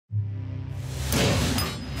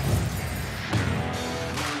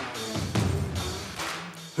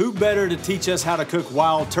who better to teach us how to cook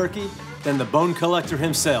wild turkey than the bone collector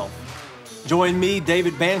himself? Join me,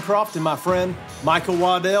 David Bancroft, and my friend Michael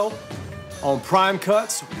Waddell on Prime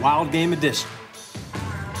Cuts Wild Game Edition.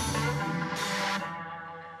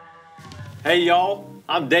 Hey y'all,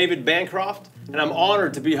 I'm David Bancroft, and I'm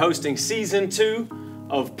honored to be hosting Season 2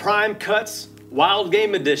 of Prime Cuts Wild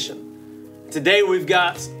Game Edition. Today we've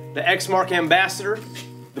got the Exmark Ambassador,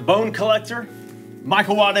 the bone collector,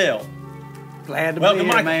 Michael Waddell. Glad to be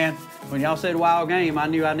here, man. When y'all said wild game, I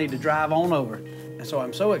knew I need to drive on over. And so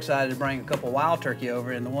I'm so excited to bring a couple of wild turkey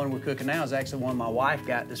over, and the one we're cooking now is actually one my wife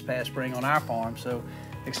got this past spring on our farm. So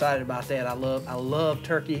excited about that. I love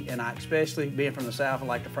turkey, and I, especially being from the South, I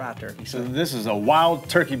like to fry turkey. So this is a wild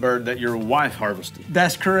turkey bird that your wife harvested.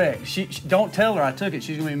 That's correct. She don't tell her I took it.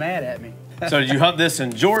 She's gonna be mad at me. So did you hunt this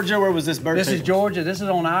in Georgia? Where was this bird This taken? is Georgia. This is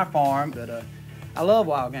on our farm. But I love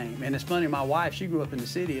wild game, and it's funny. My wife, she grew up in the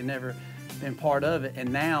city and never been part of it,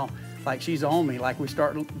 and now, like, she's on me. Like,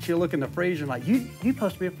 she'll look in the freezer and like, you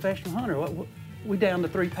supposed to be a professional hunter. What we down to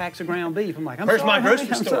 3 packs of ground beef. I'm like, I'm Where's sorry, my grocery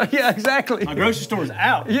honey. store? Yeah, exactly. My grocery store's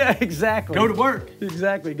out. Yeah, exactly. Go to work.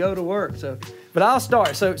 Exactly, go to work. So, but I'll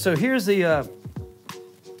start. So here's the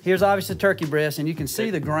here's obviously the turkey breast, and you can see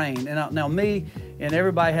the grain. And now me and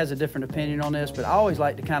everybody has a different opinion on this, but I always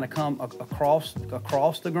like to kind of come across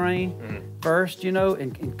the grain first, you know,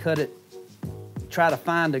 and cut it. Try to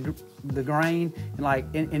find the grain, and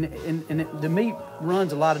like the meat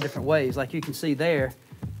runs a lot of different ways. Like you can see there,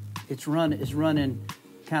 it's running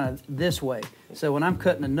kind of this way. So when I'm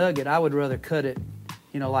cutting a nugget, I would rather cut it,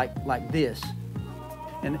 you know, like this.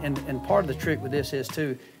 And part of the trick with this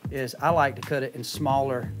is I like to cut it in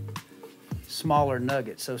smaller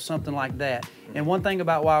nuggets. So something like that. And one thing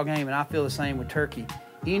about wild game, and I feel the same with turkey,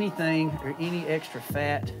 anything or any extra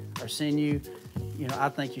fat or sinew, you know, I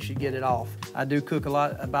think you should get it off. I do cook a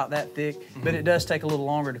lot about that thick, but it does take a little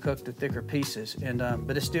longer to cook the thicker pieces, and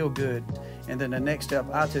but it's still good. And then the next step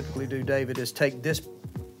I typically do, David, is take this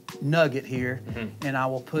nugget here, and I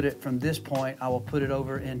will put it from this point, I will put it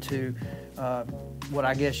over into what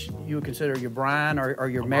I guess you would consider your brine or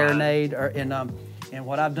your marinade. And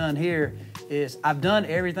what I've done here is I've done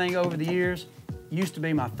everything over the years. Used to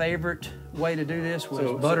be my favorite way to do this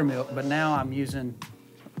was buttermilk, but now I'm using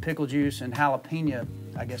pickle juice and jalapeno,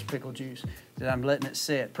 I guess pickle juice, that I'm letting it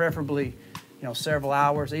set, preferably, you know, several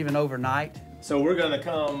hours, even overnight. So we're gonna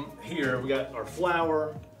come here, we got our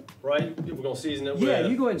flour, right? We're gonna season it with... Yeah,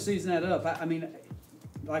 you go ahead and season that up. I mean,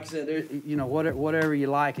 like I said, you know, whatever you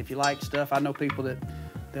like. If you like stuff, I know people that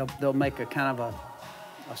they'll make a kind of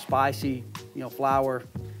a spicy, you know, flour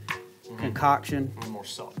concoction. A little more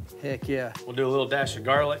salt. Heck yeah. We'll do a little dash of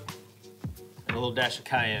garlic and a little dash of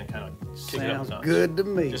cayenne, kind of kick it up a Sounds notch. good to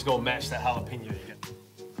me. Just gonna match that jalapeno you get.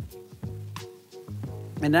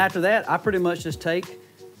 And after that, I pretty much just take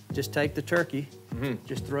the turkey,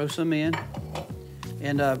 just throw some in,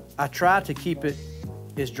 and I try to keep it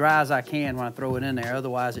as dry as I can when I throw it in there.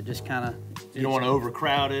 Otherwise, it just kind of... You don't want to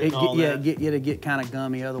overcrowd it and all that? Yeah, it'll get kind of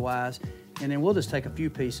gummy otherwise. And then we'll just take a few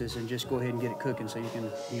pieces and just go ahead and get it cooking so you can,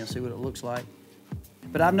 you know, see what it looks like.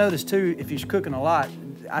 But I've noticed too, if you're cooking a lot,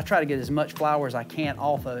 I try to get as much flour as I can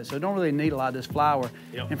off of it. So I don't really need a lot of this flour.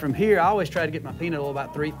 Yep. And from here, I always try to get my peanut oil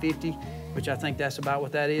about 350, which I think that's about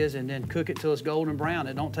what that is, and then cook it till it's golden brown.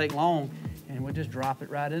 It don't take long, and we'll just drop it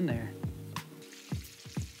right in there.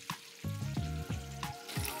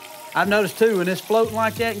 I've noticed too, when it's floating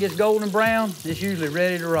like that and gets golden brown, it's usually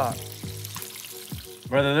ready to rock.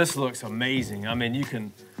 Brother, this looks amazing. I mean, you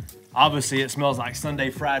can, obviously it smells like Sunday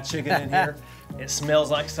fried chicken in here. It smells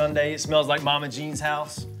like Sunday. It smells like Mama Jean's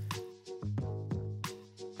house.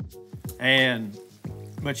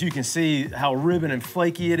 But you can see how ribbon and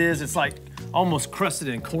flaky it is. It's like almost crusted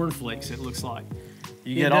in cornflakes, it looks like.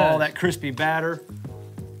 You get all that crispy batter.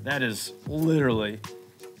 That is literally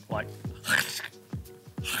like...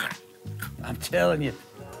 I'm telling you.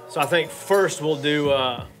 So I think first we'll do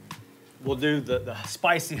the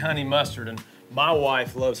spicy honey mustard, and my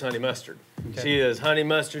wife loves honey mustard. Okay. She is honey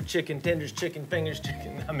mustard, chicken tenders, chicken fingers,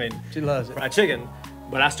 chicken, I mean. She loves it. Fried chicken.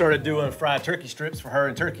 But I started doing fried turkey strips for her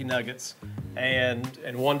and turkey nuggets. And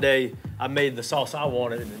one day I made the sauce I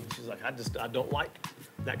wanted, and she's like, I don't like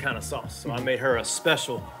that kind of sauce. So I made her a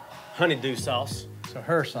special honeydew sauce. So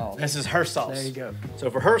her sauce. This is her sauce. There you go. So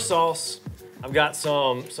for her sauce, I've got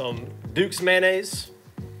some Duke's mayonnaise.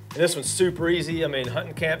 And this one's super easy. I mean,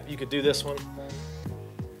 hunting camp, you could do this one.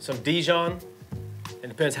 Some Dijon. It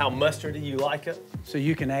depends how mustardy you like it. So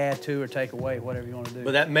you can add to or take away, whatever you want to do.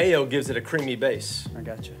 But that mayo gives it a creamy base. I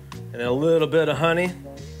got you. And then a little bit of honey.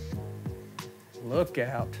 Look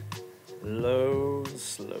out. Low and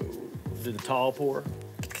slow. Do the tall pour.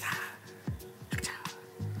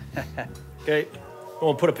 Okay, we're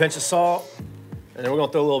gonna put a pinch of salt, and then we're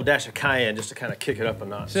gonna throw a little dash of cayenne just to kind of kick it up a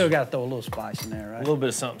notch. Still got to throw a little spice in there, right? A little bit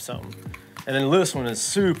of something, something. And then this one is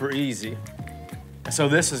super easy. And so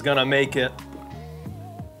this is gonna make it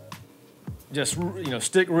just,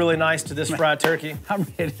 stick really nice to this fried turkey. I'm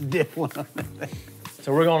ready to dip one on that.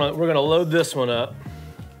 So we're gonna load this one up.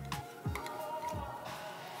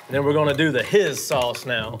 And then we're gonna do the his sauce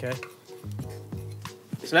now. Okay.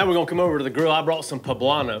 So now we're gonna come over to the grill. I brought some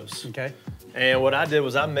poblanos. Okay. And what I did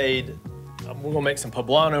was we're gonna make some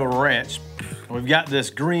poblano ranch. And we've got this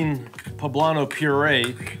green poblano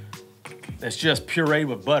puree that's just pureed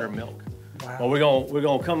with buttermilk. Wow. Well, we're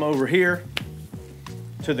gonna come over here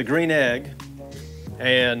to the green egg,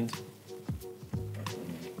 and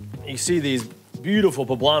you see these beautiful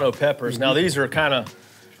poblano peppers. Now these are kind of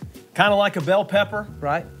like a bell pepper,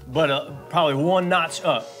 right? But probably one notch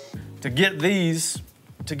up. To get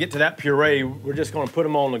to that puree, we're just gonna put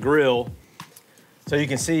them on the grill. So you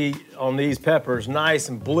can see on these peppers, nice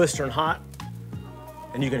and blistering hot,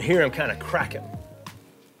 and you can hear them kind of cracking.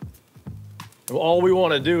 And all we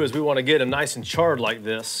wanna do is we wanna get them nice and charred like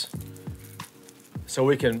this, so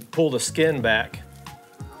we can pull the skin back,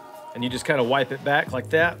 and you just kind of wipe it back like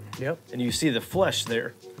that. Yep. And you see the flesh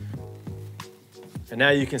there. And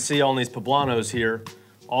now you can see on these poblanos here,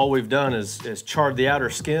 all we've done is charred the outer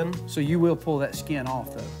skin. So you will pull that skin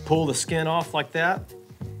off, though. Pull the skin off like that,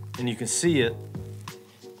 and you can see it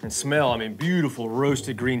and smell, beautiful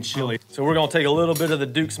roasted green chili. So we're gonna take a little bit of the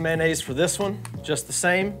Duke's mayonnaise for this one, just the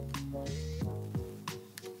same.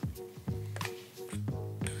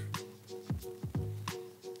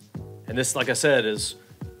 And this, like I said, is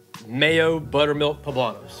mayo buttermilk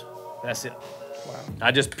poblanos. That's it. Wow.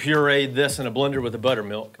 I just pureed this in a blender with the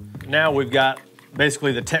buttermilk. Now we've got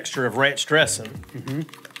basically the texture of ranch dressing. Mm-hmm.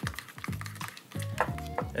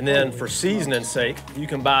 And then for seasoning's sake, you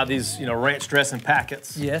can buy these, ranch dressing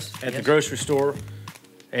packets. Yes. At the grocery store.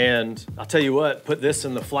 And I'll tell you what, put this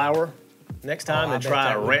in the flour next time and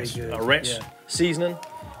try a ranch seasoning.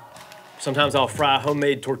 Sometimes I'll fry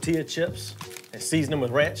homemade tortilla chips and season them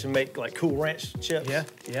with ranch and make like cool ranch chips. Yeah,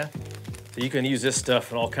 yeah. So you can use this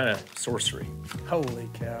stuff in all kind of sorcery. Holy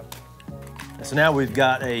cow. And so now we've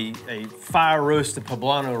got a fire roasted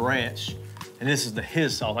poblano ranch, and this is the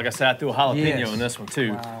his sauce. Like I said, I threw a jalapeno in this one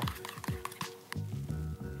too. Wow.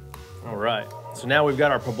 All right, so now we've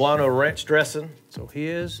got our poblano ranch dressing. So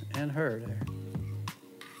his and her there.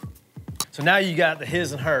 So now you got the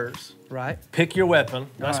his and hers. Right. Pick your weapon.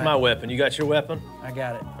 That's my weapon. You got your weapon? I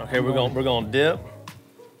got it. Okay, we're gonna dip.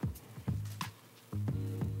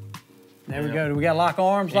 There we go. Do we got lock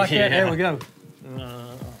arms like that? There we go.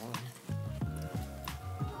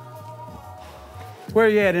 Where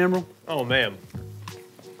you at, Emerald? Oh man,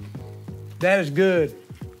 That is good.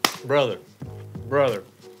 brother.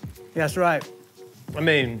 That's right.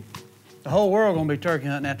 The whole world gonna be turkey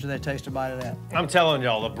hunting after they taste a bite of that. I'm telling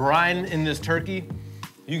y'all, the brine in this turkey,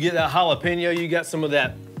 you get that jalapeno, you got some of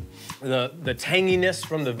that, the tanginess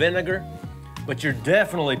from the vinegar, but you're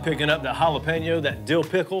definitely picking up that jalapeno, that dill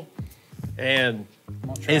pickle, and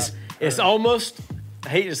it's almost, I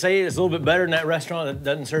hate to say it, it's a little bit better than that restaurant that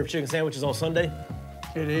doesn't serve chicken sandwiches on Sunday.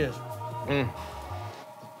 It is.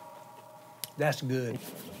 That's good.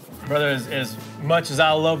 Brother, as much as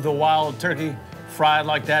I love the wild turkey fried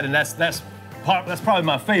like that, and that's probably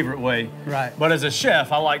my favorite way. Right. But as a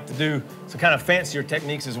chef, I like to do some kind of fancier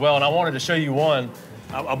techniques as well, and I wanted to show you one.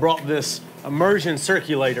 I brought this immersion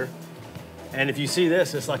circulator, and if you see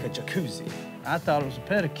this, it's like a jacuzzi. I thought it was a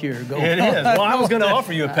pedicure. It is. Well, I was going to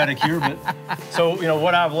offer you a pedicure, but so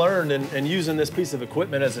what I've learned in using this piece of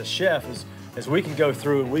equipment as a chef is we can go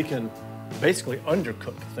through and we can basically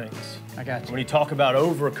undercook things. I got you. When you talk about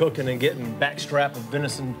overcooking and getting backstrap of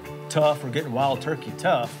venison tough or getting wild turkey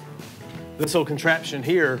tough, this little contraption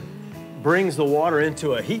here brings the water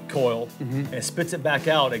into a heat coil and spits it back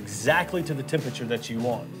out exactly to the temperature that you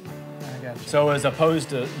want. I got you. So as opposed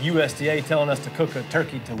to USDA telling us to cook a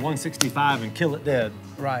turkey to 165 and kill it dead,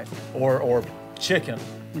 Right. or chicken,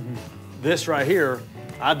 this right here,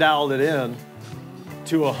 I dialed it in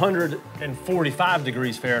to 145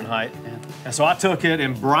 degrees Fahrenheit. Yeah. And so I took it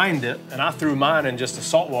and brined it, and I threw mine in just a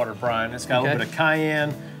saltwater brine. It's got a little bit of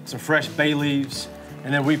cayenne, some fresh bay leaves,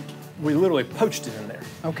 and then we literally poached it in there.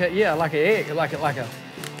 Okay, yeah, like an egg, like a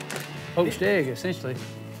poached egg, essentially.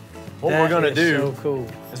 What we're gonna do so cool.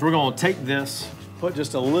 is we're gonna take this, put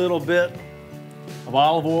just a little bit of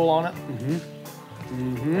olive oil on it,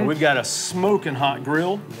 and we've got a smoking hot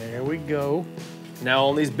grill. There we go. Now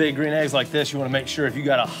on these big green eggs like this, you wanna make sure if you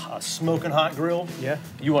got a smoking hot grill,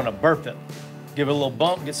 you wanna burp it. Give it a little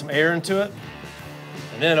bump, get some air into it,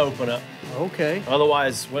 and then open up. Okay.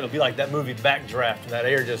 Otherwise, well, it'll be like that movie Backdraft, and that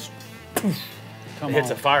air just hits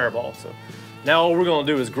a fireball. So now all we're gonna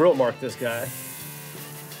do is grill mark this guy.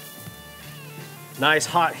 Nice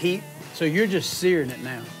hot heat. So you're just searing it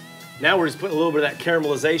now? Now we're just putting a little bit of that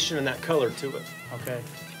caramelization and that color to it. Okay.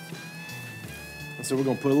 And so we're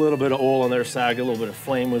gonna put a little bit of oil on their side, get a little bit of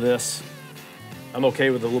flame with this. I'm okay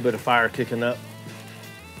with a little bit of fire kicking up.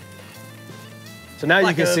 So now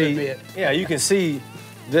Like you can see, bit. yeah, you can see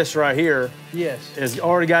this right here. Yes. Has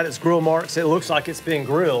already got its grill marks. It looks like it's been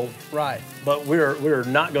grilled. Right. But we're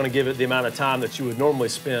not going to give it the amount of time that you would normally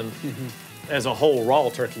spend as a whole raw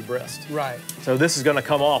turkey breast. Right. So this is going to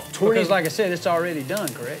come off 20. Because like I said, it's already done,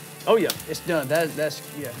 correct? Oh yeah, It's done. That's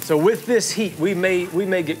yeah. So with this heat, we may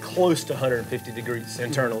get close to 150 degrees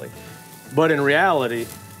internally, but in reality,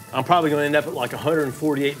 I'm probably going to end up at like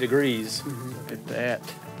 148 degrees. Look at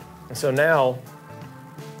that. And so now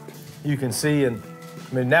you can see, and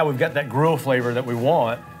I mean now we've got that grill flavor that we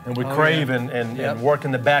want and we crave, yeah. and work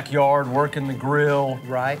in the backyard, work in the grill.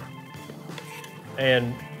 Right.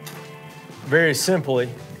 And very simply,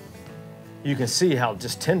 you can see how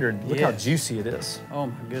just tender, look how juicy it is. Oh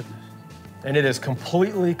my goodness. And it is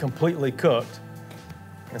completely cooked.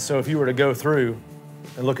 And so if you were to go through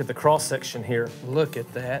and look at the cross section here. Look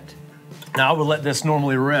at that. Now I would let this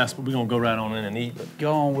normally rest, but we're gonna go right on in and eat. But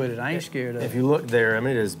Go on with it. I ain't scared of it. if you look there, I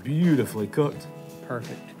mean, it is beautifully cooked.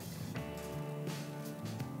 Perfect.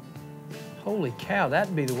 Holy cow,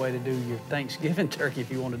 that'd be the way to do your Thanksgiving turkey if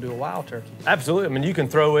you want to do a wild turkey. Absolutely. I mean, you can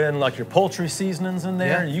throw in like your poultry seasonings in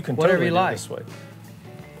there. Yeah, You can whatever totally you do like. it this way.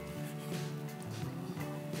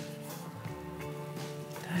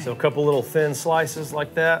 So a couple little thin slices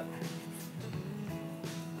like that.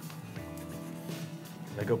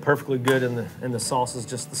 They go perfectly good in the sauces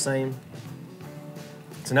just the same.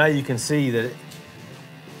 So now you can see that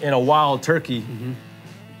in a wild turkey,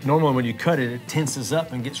 normally when you cut it, it tenses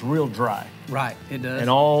up and gets real dry. Right, it does. And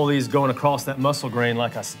all these going across that muscle grain,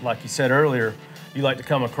 like you said earlier, you like to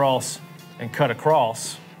come across and cut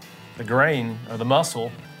across the grain or the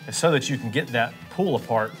muscle, is so that you can get that pull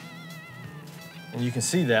apart. And you can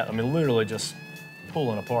see that, I mean, literally just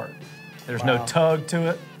pulling apart. There's no tug to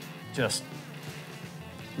it, just,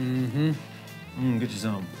 get you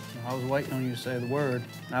some. I was waiting on you to say the word.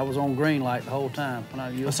 I was on green light the whole time.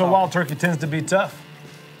 You were So talking. wild turkey tends to be tough.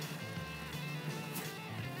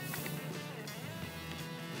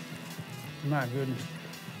 My goodness.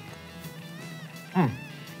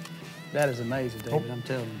 That is amazing, David, I'm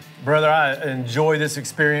telling you. Brother, I enjoy this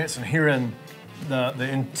experience and hearing the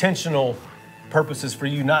intentional purposes for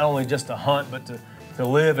you, not only just to hunt, but to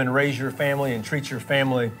live and raise your family and treat your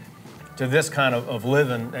family to this kind of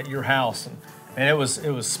living at your house. And it was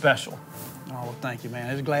special. Oh, well, thank you, man.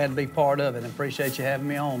 I was glad to be part of it and appreciate you having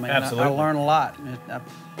me on, man. Absolutely. I learned a lot. I'm a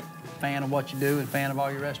fan of what you do and fan of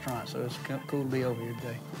all your restaurants, so it's cool to be over here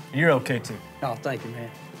today. You're okay too. Oh, thank you,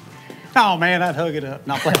 man. Oh, man, I'd hug it up.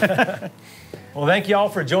 Not playing. Well, thank you all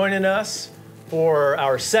for joining us for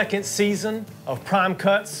our second season of Prime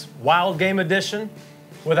Cuts Wild Game Edition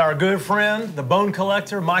with our good friend, the bone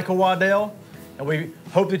collector, Michael Waddell. And we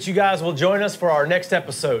hope that you guys will join us for our next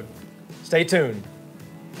episode. Stay tuned.